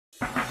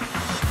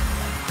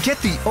Get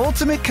the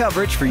ultimate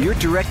coverage for your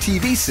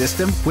DIRECTV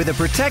system with a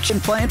protection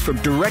plan from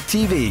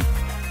DIRECTV.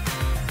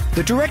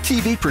 The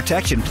DIRECTV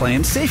Protection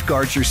Plan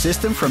safeguards your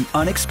system from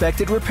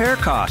unexpected repair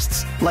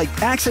costs,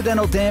 like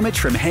accidental damage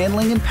from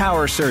handling and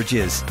power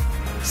surges.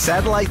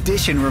 Satellite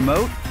dish and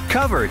remote,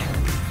 covered.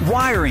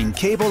 Wiring,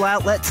 cable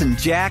outlets, and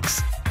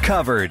jacks,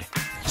 covered.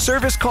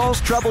 Service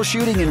calls,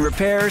 troubleshooting, and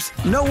repairs,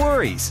 no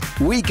worries,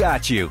 we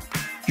got you.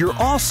 You're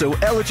also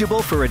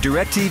eligible for a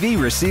DIRECTV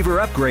receiver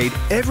upgrade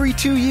every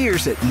 2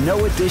 years at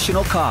no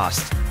additional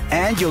cost.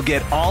 And you'll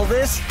get all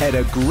this at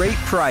a great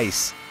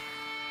price.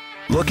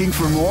 Looking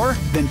for more?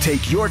 Then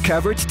take your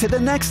coverage to the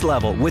next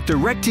level with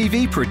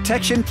DIRECTV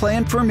Protection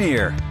Plan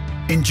Premier.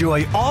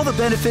 Enjoy all the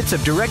benefits of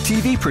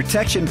DIRECTV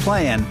Protection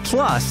Plan,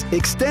 plus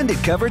extended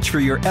coverage for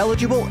your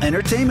eligible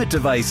entertainment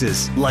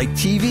devices like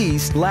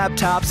TVs,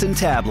 laptops, and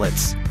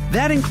tablets.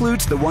 That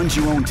includes the ones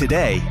you own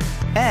today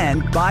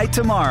and buy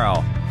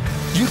tomorrow.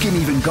 You can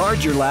even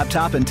guard your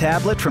laptop and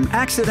tablet from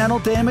accidental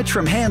damage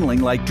from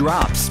handling like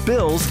drops,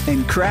 spills,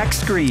 and cracked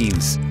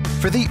screens.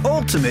 For the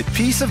ultimate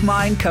peace of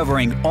mind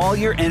covering all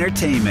your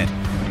entertainment,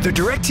 the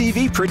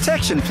DIRECTV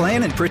Protection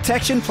Plan and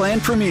Protection Plan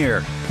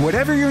Premier.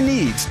 Whatever your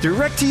needs,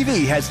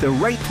 DIRECTV has the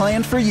right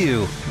plan for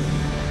you.